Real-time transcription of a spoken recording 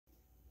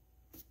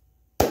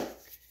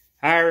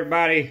Hi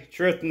everybody,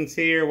 Tristan's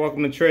here.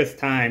 Welcome to Trist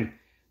Time.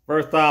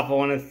 First off, I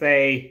want to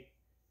say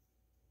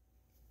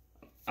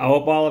I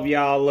hope all of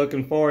y'all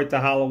looking forward to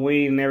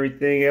Halloween and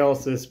everything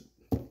else.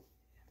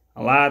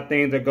 A lot of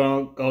things are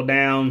going to go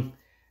down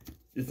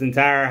this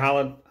entire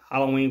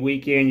Halloween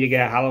weekend. You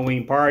got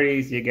Halloween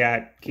parties, you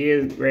got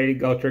kids ready to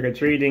go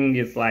trick-or-treating.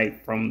 It's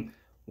like from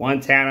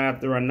one town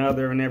after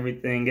another and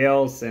everything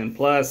else. And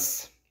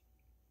plus,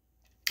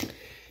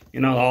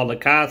 all the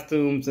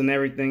costumes and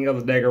everything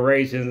else,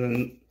 decorations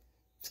and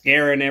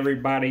scaring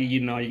everybody.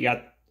 You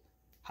got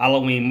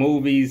Halloween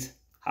movies,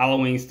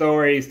 Halloween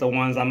stories, the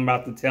ones I'm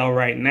about to tell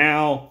right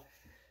now.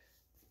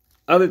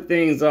 Other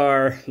things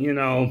are,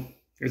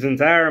 this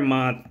entire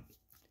month,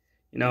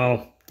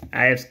 I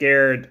have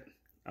scared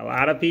a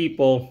lot of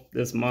people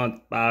this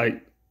month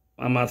by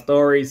my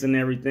stories and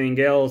everything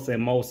else.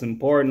 And most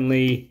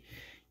importantly,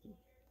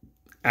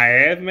 I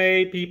have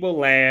made people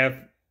laugh.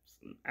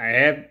 I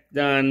have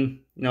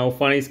done,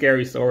 funny,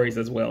 scary stories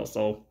as well.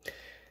 So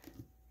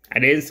I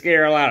didn't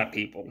scare a lot of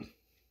people.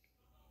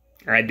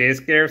 I did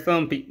scare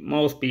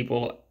most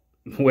people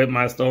with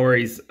my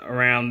stories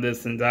around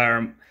this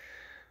entire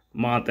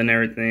month and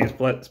everything,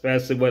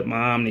 especially with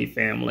my Omni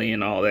family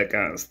and all that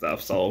kind of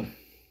stuff. So,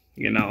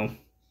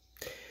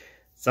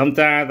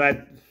 sometimes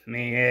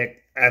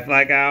it's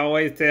like I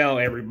always tell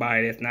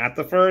everybody, it's not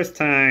the first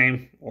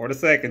time or the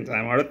second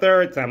time or the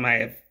third time I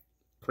have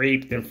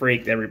creeped and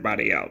freaked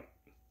everybody out.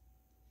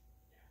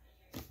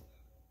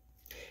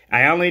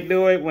 I only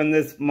do it when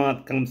this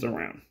month comes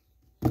around.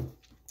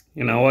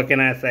 What can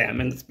I say? I'm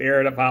in the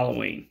spirit of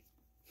Halloween.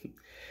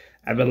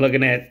 I've been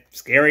looking at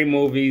scary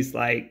movies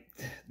like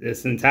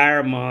this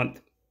entire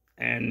month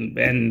and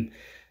been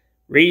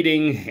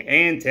reading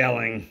and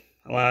telling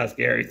a lot of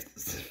scary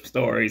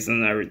stories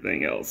and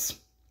everything else.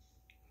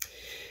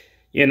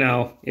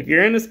 If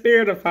you're in the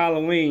spirit of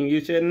Halloween, you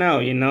should know,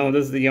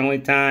 this is the only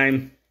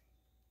time,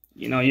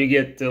 you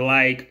get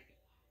to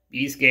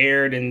be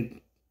scared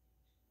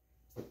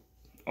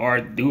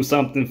or do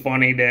something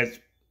funny that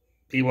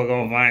people are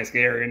going to find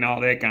scary and all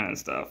that kind of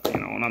stuff. You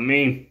know what I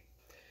mean?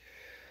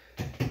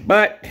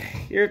 But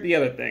here's the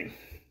other thing.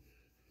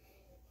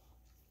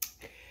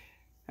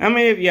 How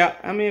many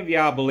of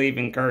y'all believe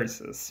in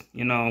curses?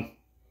 I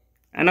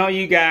know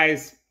you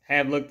guys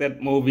have looked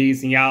at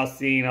movies and y'all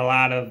seen a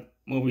lot of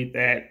movies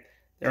that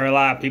there are a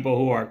lot of people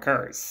who are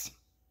cursed.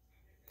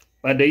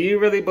 But do you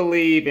really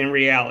believe in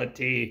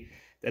reality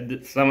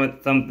that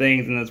some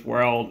things in this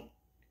world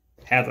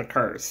has a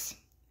curse?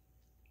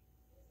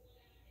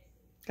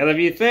 Because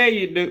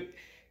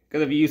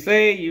if you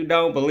say you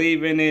don't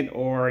believe in it,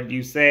 or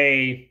you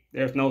say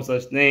there's no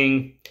such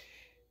thing,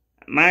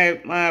 my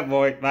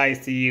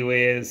advice to you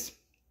is,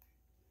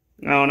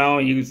 I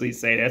don't usually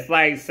say that. It's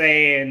like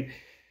saying,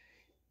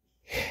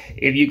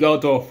 if you go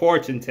to a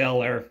fortune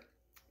teller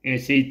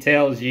and she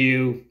tells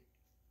you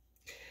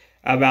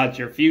about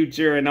your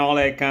future and all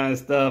that kind of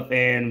stuff,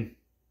 and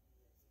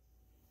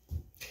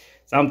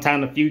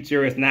sometimes the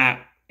future is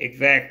not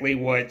exactly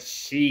what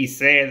she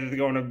says it's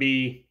going to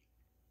be,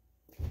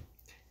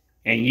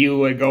 and you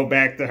would go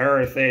back to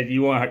her and say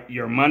you want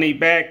your money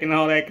back and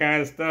all that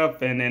kind of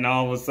stuff, and then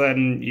all of a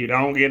sudden you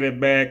don't get it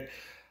back.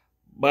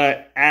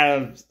 But out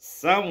of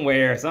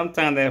somewhere,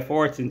 sometimes that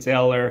fortune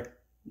teller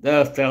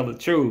does tell the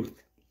truth.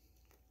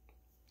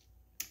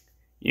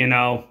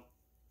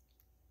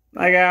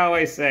 Like I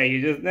always say,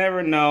 you just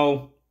never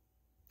know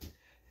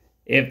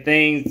if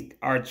things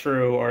are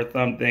true or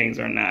some things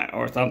are not,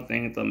 or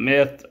something's a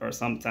myth, or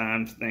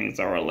sometimes things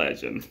are a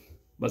legend.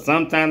 But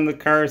sometimes the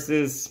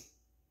curses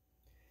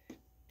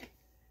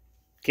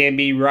can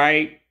be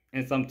right,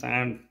 and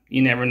sometimes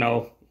you never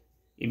know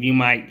if you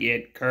might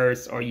get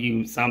cursed, or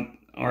you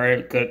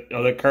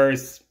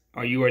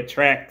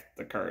attract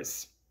the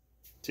curse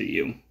to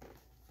you.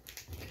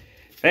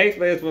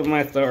 Basically, that's what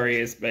my story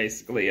is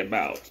basically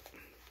about.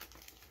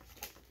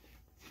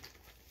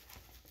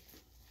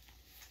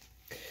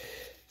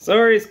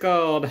 Story is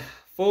called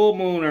Full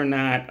Moon or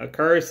Not, A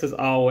Curse is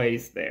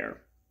Always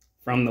There,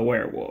 from the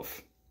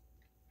Werewolf.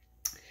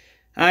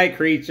 Hi,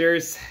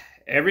 creatures.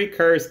 Every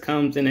curse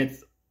comes in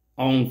its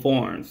own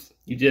forms.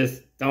 You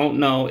just don't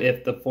know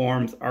if the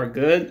forms are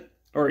good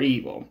or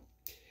evil.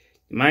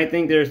 You might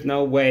think there's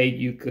no way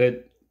you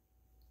could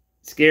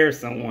scare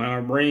someone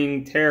or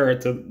bring terror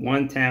to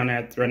one town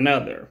after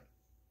another.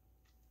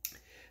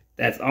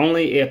 That's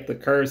only if the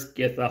curse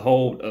gets a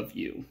hold of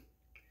you.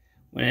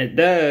 When it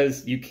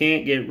does, you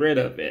can't get rid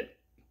of it.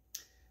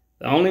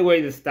 The only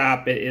way to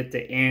stop it is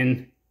to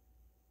end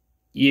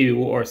you,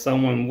 or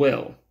someone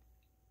will.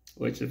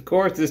 Which of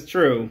course is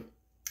true.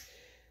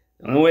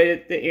 The only way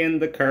to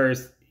end the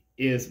curse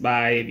is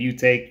by if you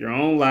take your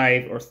own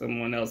life, or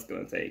someone else is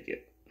going to take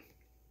it.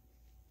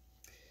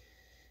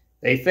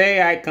 They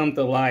say I come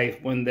to life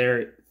when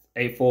there's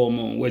a full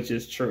moon, which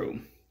is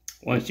true.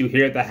 Once you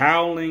hear the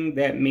howling,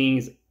 that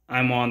means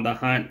I'm on the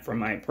hunt for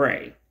my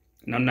prey.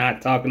 And I'm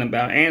not talking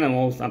about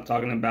animals, I'm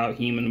talking about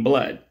human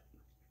blood.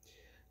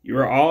 You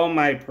are all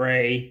my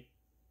prey.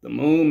 The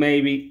moon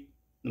may be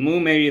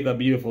the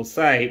beautiful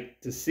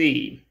sight to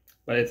see,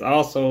 but it's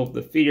also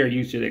the fear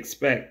you should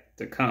expect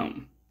to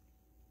come.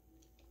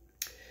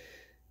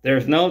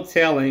 There's no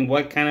telling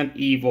what kind of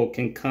evil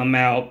can come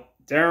out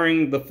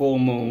during the full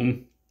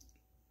moon,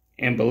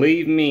 and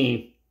believe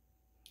me,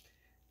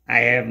 I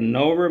have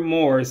no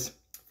remorse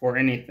for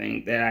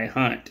anything that I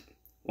hunt.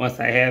 Once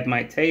I have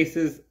my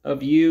tastes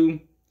of you,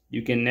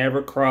 you can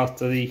never cross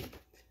to the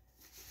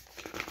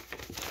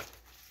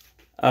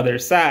other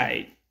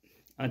side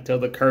until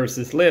the curse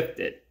is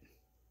lifted.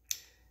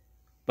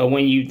 But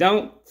when you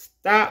don't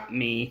stop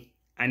me,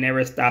 I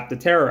never stop the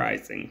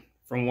terrorizing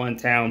from one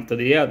town to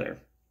the other.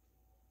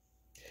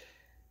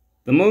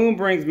 The moon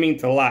brings me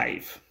to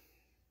life.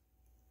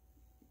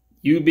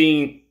 You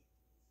being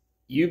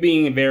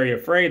very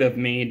afraid of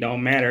me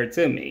don't matter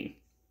to me.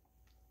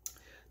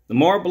 The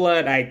more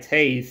blood I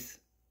taste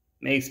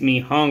makes me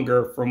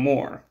hunger for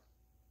more,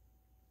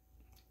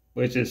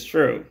 which is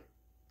true.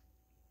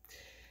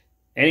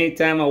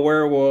 Anytime a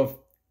werewolf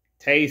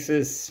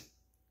tastes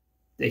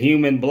the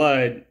human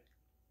blood,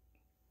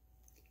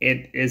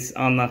 it is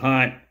on the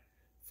hunt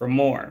for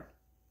more.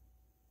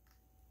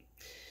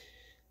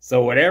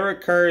 So whatever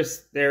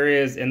curse there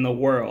is in the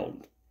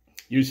world,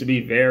 you should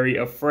be very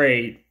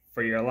afraid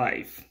for your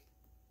life.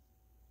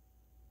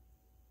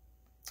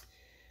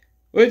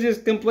 Which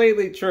is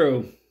completely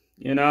true.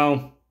 You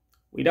know,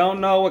 we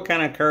don't know what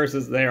kind of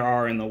curses there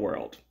are in the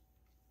world.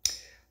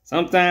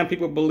 Sometimes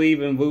people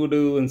believe in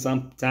voodoo and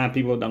sometimes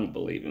people don't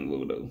believe in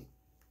voodoo.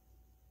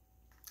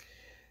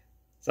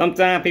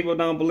 Sometimes people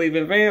don't believe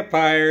in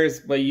vampires,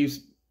 but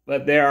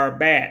there are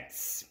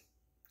bats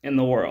in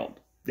the world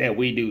that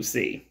we do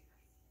see.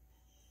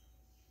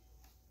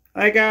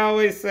 Like I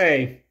always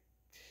say,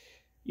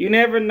 you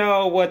never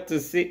know what to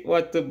see,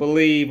 what to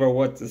believe, or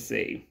what to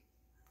see.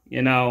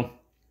 You know,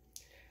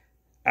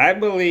 I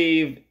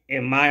believe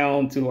in my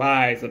own two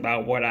eyes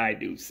about what I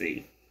do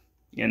see.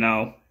 You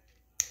know,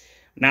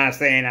 not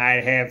saying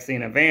I have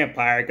seen a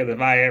vampire, because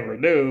if I ever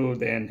do,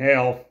 then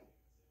hell,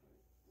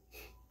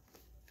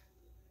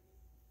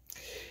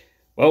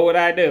 what would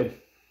I do?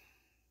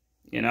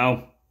 You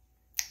know,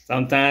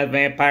 sometimes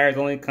vampires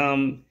only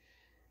come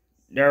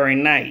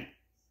during night.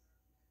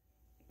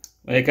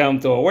 When it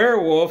comes to a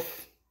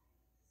werewolf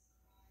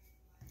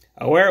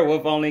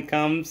only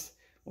comes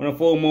when a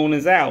full moon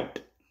is out.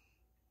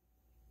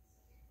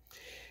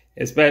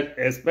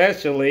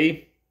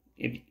 Especially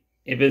if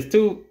it's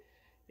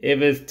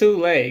two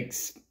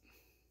legs,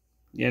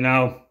 you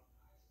know,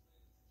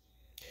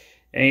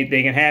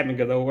 anything can happen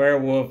because a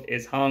werewolf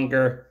is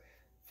hunger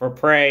for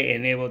prey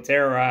and it will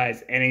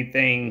terrorize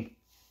anything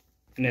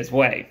in its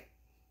way.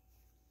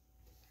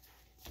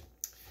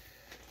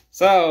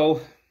 So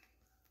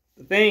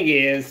the thing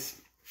is,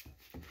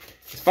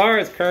 as far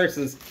as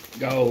curses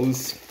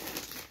goes,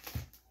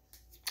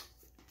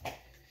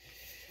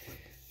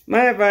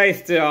 my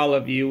advice to all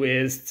of you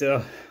is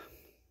to,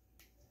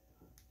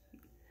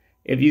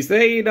 if you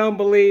say you don't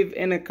believe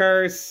in a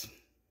curse,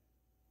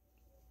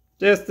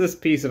 just this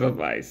piece of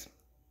advice.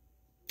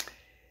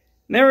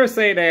 Never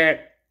say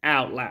that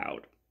out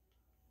loud.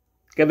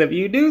 Because if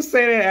you do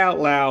say that out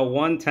loud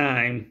one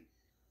time,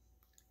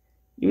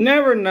 you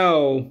never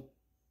know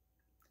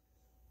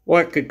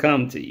what could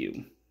come to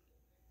you.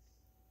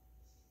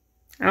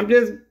 I'm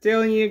just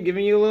telling you,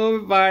 giving you a little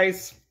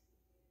advice.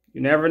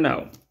 You never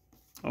know.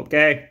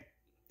 Okay?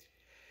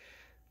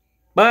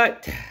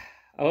 But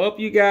I hope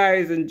you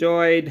guys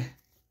enjoyed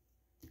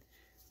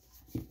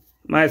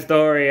my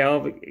story. I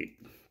hope it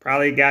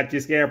probably got you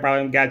scared,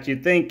 probably got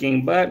you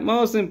thinking. But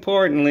most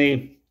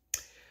importantly,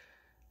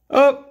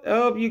 I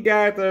hope you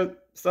guys are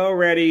so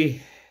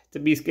ready to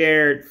be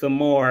scared some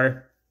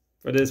more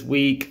for this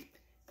week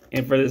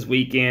and for this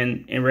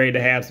weekend, and ready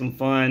to have some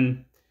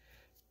fun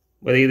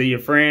with either your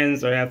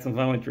friends or have some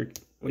fun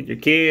with your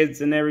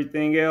kids and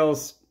everything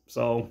else.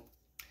 So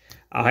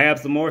I'll have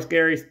some more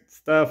scary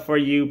stuff for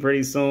you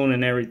pretty soon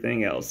and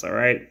everything else, all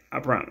right? I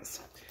promise.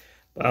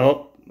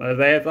 Well,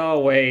 as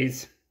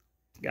always,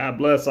 God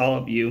bless all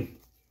of you.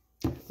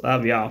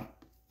 Love y'all.